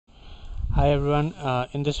Hi everyone,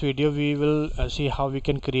 in this video we will see how we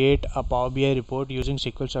can create a Power BI report using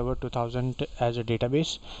SQL Server 2000 as a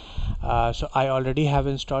database. So I already have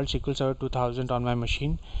installed SQL Server 2000 on my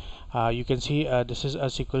machine. You can see this is a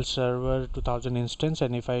SQL Server 2000 instance,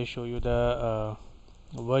 and if I show you the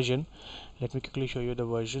version, let me quickly show you the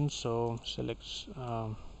version. So select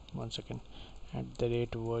one second,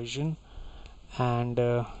 @ version,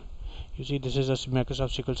 and you see this is a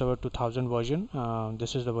Microsoft SQL Server 2000 version.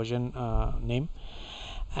 This is the version name,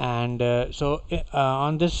 and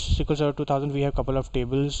on this SQL Server 2000 we have a couple of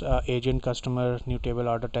tables: agent, customer, new table,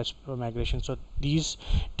 order, test, migration. So these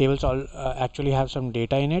tables all actually have some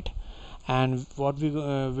data in it, and what we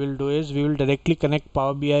will do is we will directly connect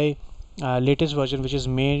Power BI latest version, which is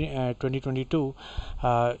May 2022,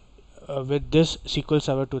 with this SQL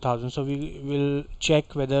Server 2000. So we will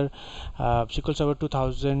check whether SQL Server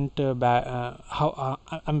 2000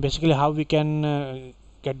 basically how we can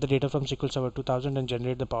get the data from SQL Server 2000 and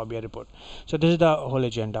generate the Power BI report. So this is the whole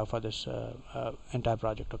agenda for this entire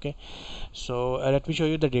project. Okay, so let me show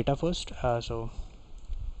you the data first. So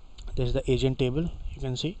this is the agent table, you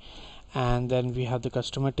can see, and then we have the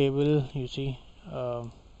customer table, you see,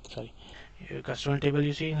 customer table,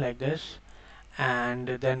 you see, like this. And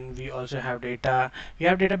then we also have data. We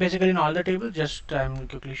have data basically in all the tables. Just I'm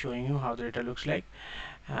quickly showing you how the data looks like.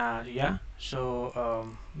 Yeah, so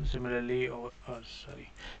similarly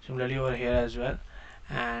over here as well,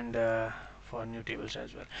 and for new tables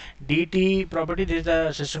as well. DT property, this is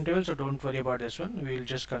the system table, so don't worry about this one. We'll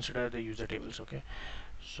just consider the user tables. Okay,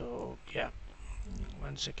 so yeah,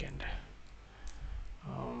 one second.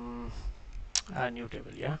 A new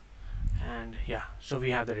table, yeah. And yeah, so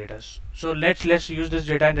we have the data. So let's use this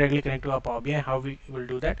data and directly connect to our Power BI. How we will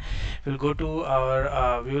do that? We'll go to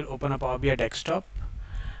our we will open a Power BI desktop.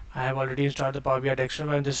 I have already installed the Power BI desktop,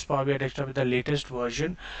 and this Power BI desktop is the latest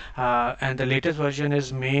version, and the latest version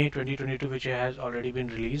is May 2022, which has already been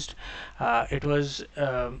released. It was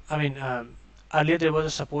earlier there was a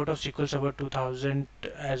support of SQL Server 2000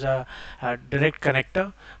 as a direct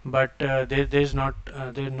connector, but there's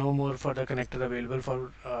no more further connector available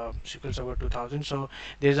for SQL Server 2000. So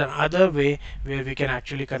there's another way where we can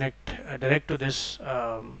actually connect direct to this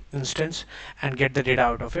instance and get the data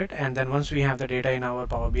out of it. And then once we have the data in our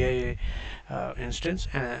Power BI instance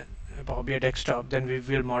and Power BI desktop, then we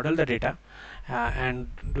will model the data and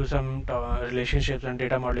do some relationships and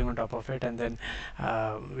data modeling on top of it, and then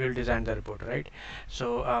we'll design the report, right?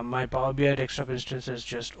 So my Power BI desktop instance is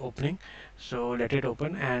just opening, so let it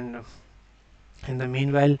open. And in the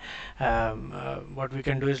meanwhile, what we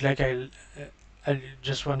can do is, like,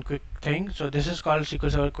 just one quick thing. So this is called SQL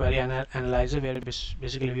Server Query Analyzer, where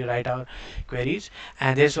basically we write our queries.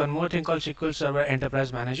 And there's one more thing called SQL Server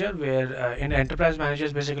Enterprise Manager, where in Enterprise Manager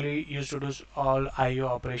is basically used to do all IO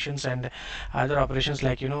operations and other operations,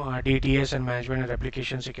 like DTS and management and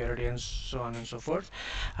replication security and so on and so forth.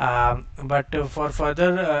 But for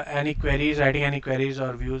further any queries, writing any queries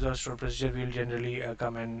or views or stored procedure, we'll generally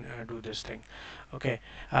come and do this thing. Okay,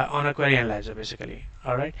 on a query analyzer basically.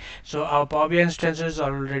 All right, so our Power BI instance is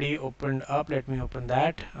already opened up. Let me open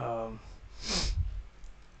that.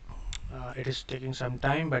 It is taking some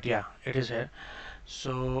time, but yeah, it is here.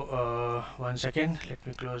 So one second, let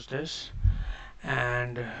me close this.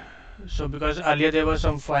 And so because earlier there were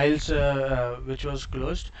some files which was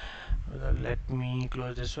closed, let me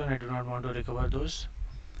close this one. I do not want to recover those.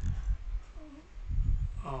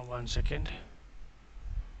 One second.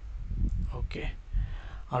 Okay.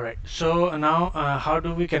 All right, so now how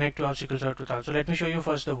do we connect to our SQL Server 2000? So let me show you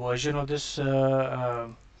first the version of this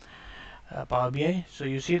Power BI. So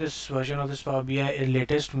you see this version of this Power BI is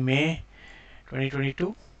latest May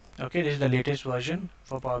 2022. Okay, this is the latest version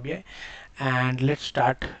for Power BI, and let's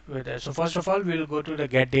start with it. So first of all, we'll go to the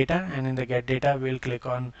get data, and in the get data we'll click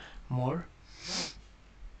on more,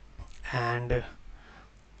 and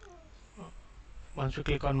once we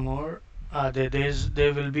click on more,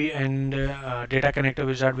 there will be, and data connector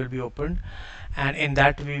wizard will be opened, and in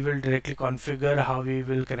that we will directly configure how we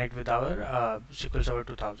will connect with our SQL Server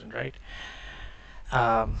 2000, right?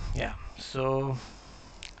 Yeah, so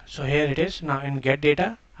here it is now in get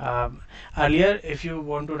data. Earlier, if you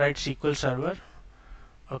want to write SQL Server,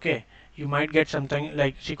 okay, you might get something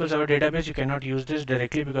like SQL Server database. You cannot use this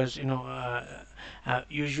directly because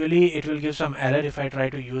usually it will give some error if I try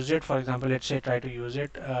to use it. For example, let's say try to use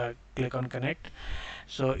it, click on connect,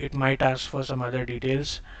 so it might ask for some other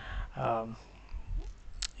details.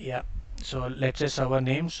 Yeah, so let's say server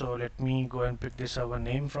name. So let me go and pick this server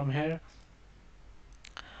name from here.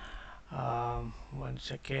 One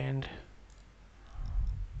second.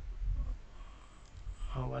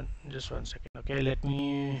 Just one second. Okay, let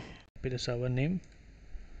me copy the server name.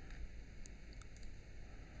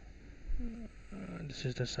 This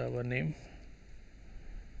is the server name,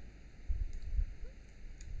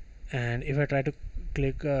 and if I try to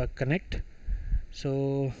click connect,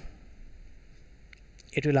 so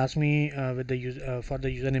it will ask me with the for the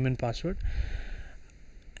username and password,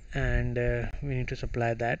 and we need to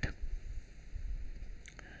supply that.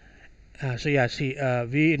 So yeah, see,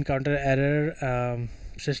 we encounter error,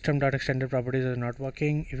 system.extended properties are not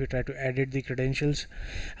working. If you try to edit the credentials,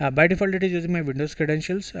 by default it is using my Windows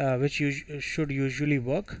credentials, which should usually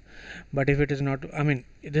work. But if it is not, I mean,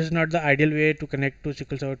 this is not the ideal way to connect to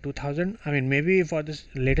SQL Server 2000. I mean, maybe for this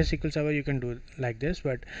latest SQL Server you can do like this,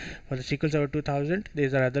 but for the SQL Server 2000 there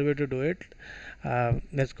is another way to do it.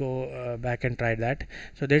 Let's go back and try that.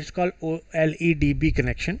 So that's called OLEDB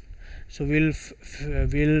connection. So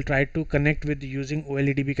we'll try to connect with using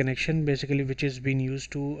OLEDB connection, basically, which is being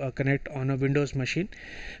used to connect on a Windows machine.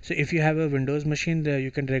 So if you have a Windows machine,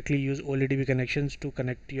 you can directly use OLEDB connections to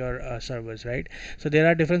connect your servers, right? So there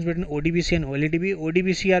are difference between ODBC and OLEDB.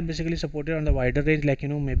 ODBC are basically supported on the wider range, like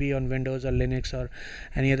maybe on Windows or Linux or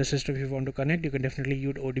any other system. If you want to connect, you can definitely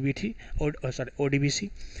use ODBC.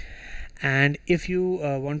 And if you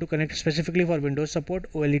want to connect specifically for Windows support,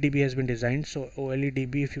 OLEDB has been designed. So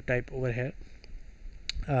OLEDB, if you type over here,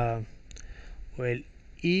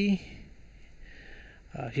 OLE,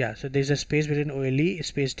 yeah, so there's a space between OLE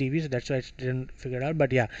space DB, so that's why I didn't figure it out.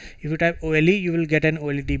 But yeah, if you type OLE, you will get an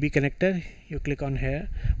OLEDB connector. You click on here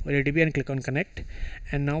OLEDB and click on connect,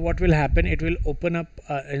 and now what will happen, it will open up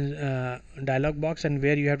a dialog box, and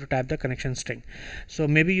where you have to type the connection string. So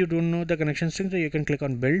maybe you don't know the connection string, so you can click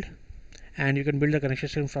on build, and you can build the connection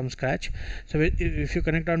string from scratch. So if you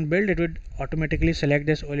connect on build, it would automatically select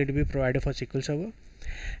this OLEDB provider for SQL Server,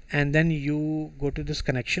 and then you go to this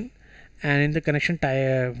connection, and in the connection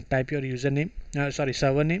type your username,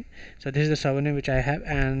 server name. So this is the server name which I have,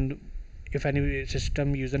 and if any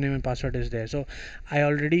system username and password is there. So I'm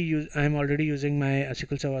already using my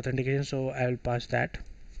SQL Server authentication, so I will pass that.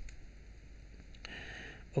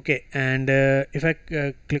 Okay, and if I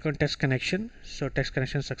click on test connection, so test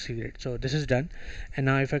connection succeeded, so this is done. And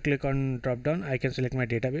now if I click on drop down, I can select my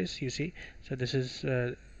database, you see. So this is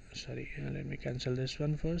let me cancel this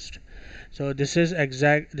one first. So this is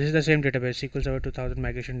the same database, SQL Server 2000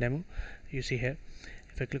 migration demo, you see here.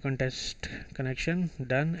 If I click on test connection,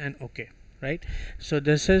 done, and okay, right? So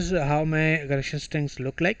this is how my connection strings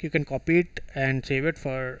look like. You can copy it and save it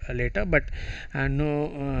for later, but no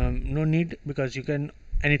need, because you can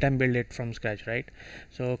anytime build it from scratch, right?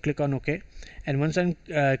 So click on OK, and once I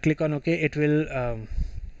click on OK, it will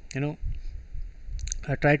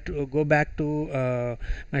try to go back to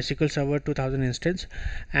my SQL Server 2000 instance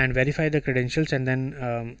and verify the credentials, and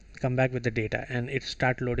then come back with the data, and it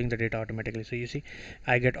start loading the data automatically. So you see,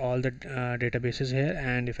 I get all the databases here,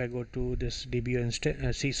 and if I go to this DBO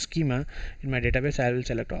schema in my database, I will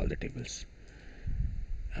select all the tables.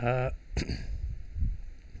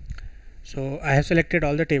 So I have selected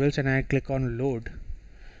all the tables, and I click on load.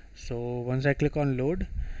 So once I click on load,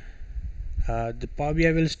 the Power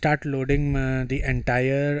BI will start loading the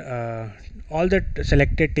entire all the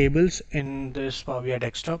selected tables in this Power BI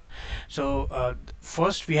desktop. So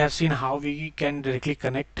first we have seen how we can directly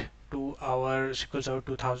connect to our SQL Server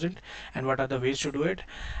 2000 and what are the ways to do it,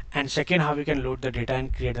 and second, how we can load the data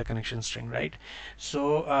and create the connection string, right?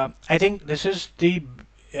 So I think this is the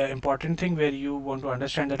important thing where you want to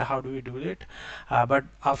understand that how do we do it, but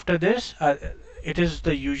after this it is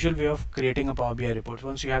the usual way of creating a Power BI report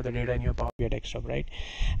once you have the data in your Power BI desktop, right?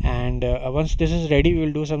 And once this is ready, we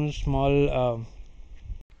will do some small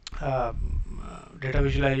data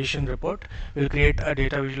visualization report. We'll create a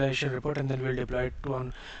data visualization report, and then we'll deploy it to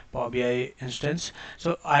on Power BI instance.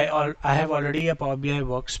 So I have already a Power BI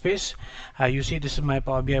workspace. You see, this is my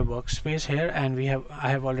Power BI workspace here, and I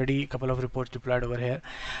have already a couple of reports deployed over here.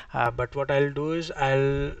 But what I'll do is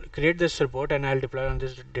I'll create this report and I'll deploy on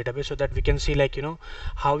this database, so that we can see, like,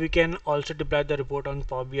 how we can also deploy the report on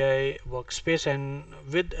Power BI workspace and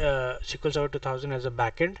with SQL Server 2000 as a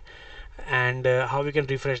backend, and how we can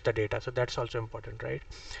refresh the data. So that's also important, right?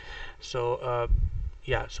 So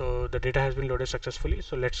yeah, so the data has been loaded successfully.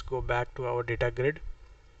 So let's go back to our data grid,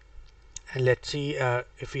 and let's see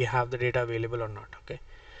if we have the data available or not. Okay,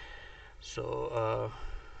 so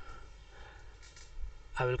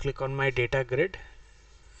I will click on my data grid.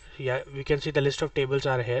 Yeah, we can see the list of tables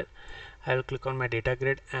are here. I will click on my data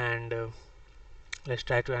grid, and let's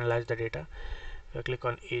try to analyze the data. I click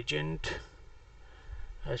on agent.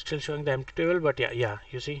 Still showing the empty table, but yeah,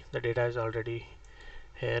 you see the data is already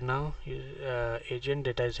here now. Agent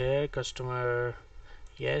data is here, customer,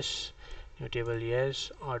 yes, new table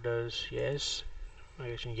yes, orders yes,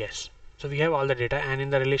 migration yes. So we have all the data, and in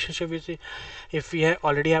the relationship we see, if we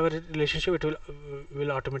already have a relationship, it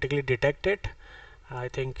will automatically detect it. I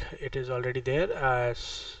think it is already there.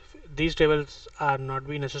 These tables are not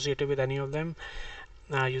being associated with any of them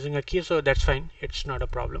using a key, so that's fine, it's not a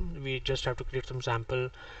problem. We just have to create some sample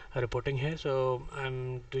reporting here. So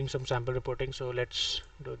I'm doing some sample reporting, so let's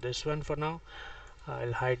do this one for now.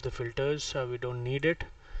 I'll hide the filters, we don't need it.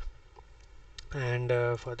 And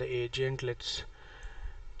for the agent, let's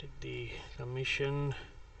take the commission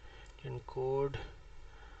and code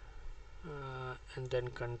and then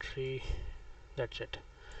country. That's it.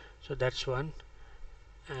 So that's one.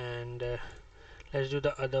 And let's do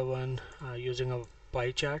the other one using a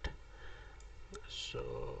pie chart.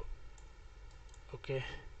 So okay,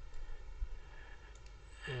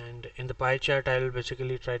 and in the pie chart I'll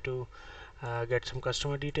basically try to get some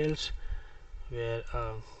customer details, where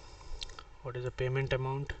what is the payment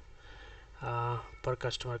amount per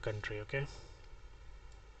customer country. Okay,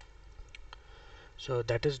 so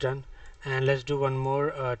that is done. And let's do one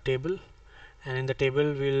more table, and in the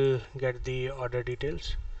table we'll get the order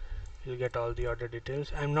details. You'll get all the order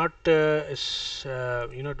details. I'm not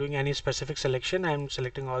doing any specific selection. I'm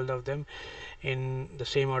selecting all of them in the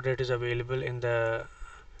same order it is available in the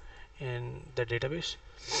database.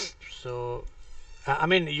 So I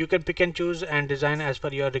mean, you can pick and choose and design as per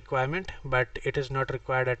your requirement, but it is not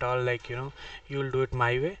required at all, like you'll do it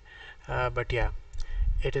my way. But yeah,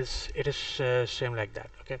 it is same like that.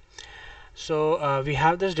 Okay, so we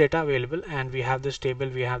have this data available, and we have this table,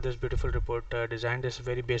 we have this beautiful report designed. This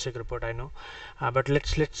very basic report, I know, but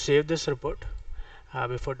let's save this report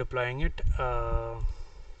before deploying it.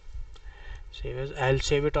 Save as I'll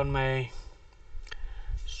save it on my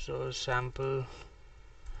sample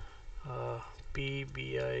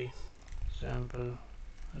PBI sample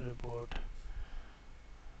report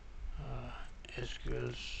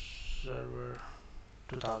SQL Server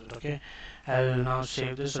 2000. Okay, I'll now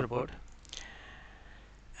save this report,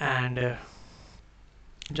 and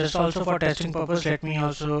just also for testing purpose, let me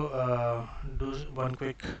also do one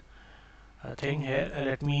quick thing here.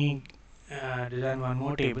 Let me design one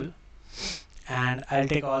more table, and I'll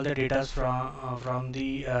take all the data from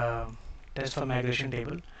the test for migration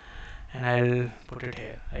table, and I'll put it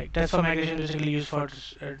here. Right? Test for migration is basically used for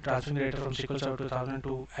transferring the data from SQL Server 2000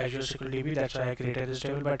 to Azure SQL DB. That's why I created this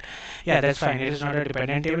table. But yeah, that's fine. It is not a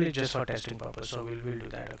dependent table. It's just for testing purpose. So we'll do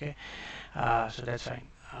that. Okay. So that's fine.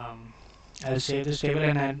 I'll save this table,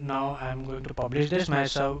 and now I'm going to publish this. My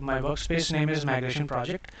workspace name is migration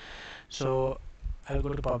project. So I'll go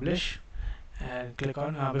to publish and click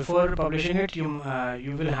on before publishing it, you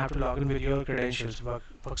will have to log in with your credentials,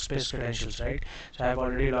 workspace credentials, right? So I've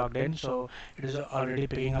already logged in, so it is already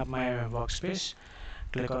picking up my workspace.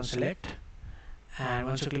 Click on select, and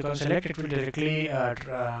once you click on select, it will directly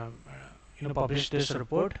publish this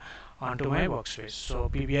report onto my workspace. So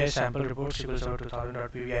PBI sample report SQL Server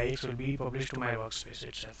 2000.pbix will be published to my workspace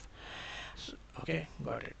itself. Okay,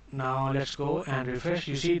 got it. Now let's go and refresh.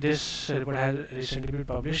 You see this report has recently been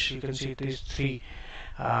published. You can see these three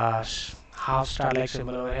half star like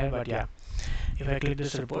symbol over here. But yeah, if I click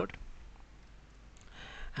this report,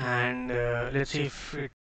 and let's see if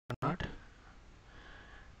it or not,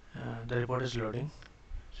 the report is loading.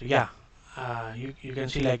 So yeah, you can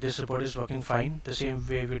see like this report is working fine, the same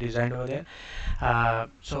way we designed over there.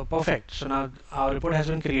 So perfect. So now our report has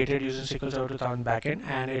been created using SQL Server 2000 backend,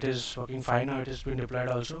 and it is working fine. Now it has been deployed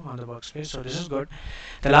also on the workspace, so this is good.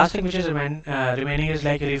 The last thing which is remaining is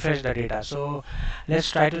like refresh the data. So let's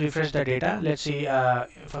try to refresh the data. Let's see,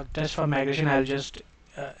 for test for migration, I'll just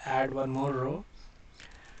add one more row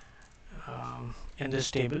in this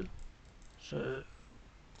table. So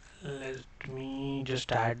let me just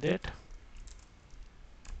add it.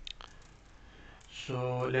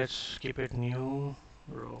 So let's keep it new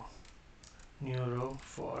row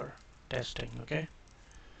for testing. Okay,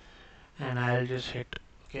 and I'll just hit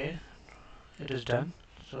okay. It is done.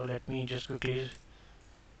 So let me just quickly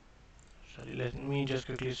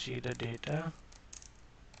see the data.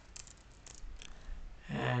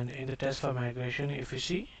 And in the test for migration, if you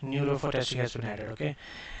see, new row for testing has been added. Okay,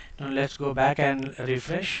 now let's go back and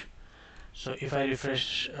refresh. So if I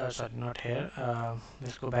refresh, sorry, not here,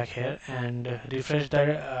 let's go back here and refresh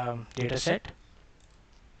the data set.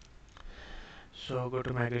 So go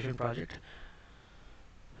to migration project.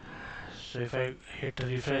 So if I hit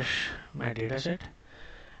refresh my data set,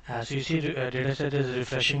 so you see data set is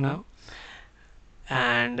refreshing now.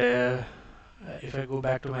 And if I go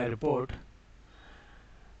back to my report,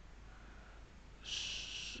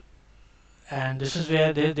 and this is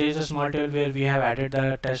where there is a small table where we have added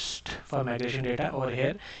the test for migration data. Over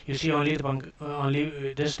here you see only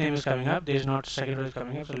only this name is coming up, there is not second row is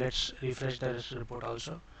coming up. So let's refresh this report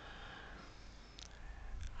also.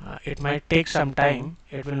 It might take some time,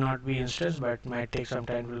 it will not be instant, but might take some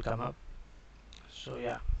time, will come up. So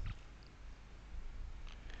yeah,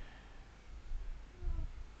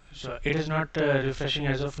 so it is not refreshing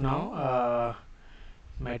as of now,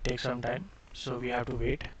 might take some time, so we have to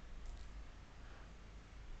wait.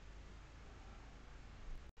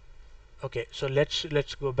 Okay, so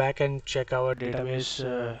let's go back and check our database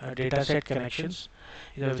dataset connections.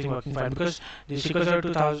 Is everything working fine? Because the SQL Server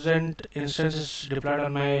 2000 instance is deployed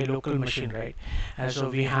on my local machine, right? And so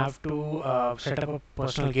we have to set up a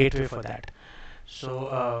personal gateway for that.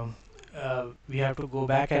 So we have to go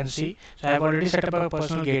back and see. So I have already set up a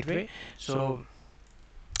personal gateway. So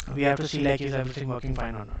we have to see like is everything working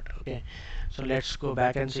fine or not. Okay, so let's go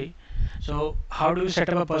back and see. So how do we set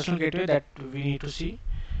up a personal gateway? That we need to see.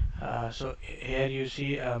 So here you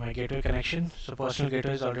see my gateway connection. So personal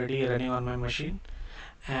gateway is already running on my machine,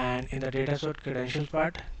 and in the data set credentials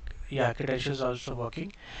part, yeah, credentials also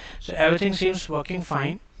working. So everything seems working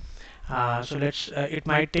fine. So let's it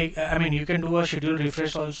might take I mean, you can do a schedule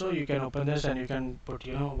refresh also. You can open this and you can put,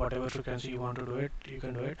 you know, whatever frequency you want to do it, you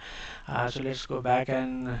can do it. So let's go back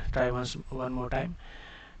and try one more time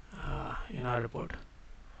in our report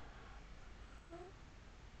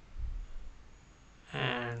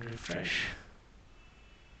and refresh.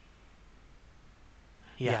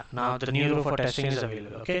 Yeah, now the new row for testing is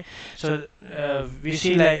available. Okay, so we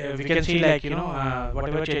see like we can see like, you know,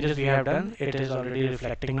 whatever changes we have done, it is already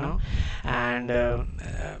reflecting now. And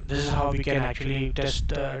this is how we can actually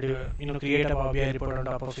test, you know, create a Power BI report on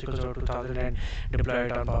top of SQL Server 2000 and deploy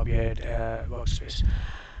it on Power BI workspace.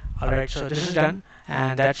 Alright, so this is done,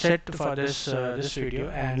 and that's it for this video.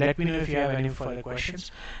 And let me know if you have any further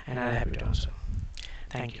questions, and I'll be happy to answer.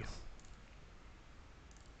 Thank you.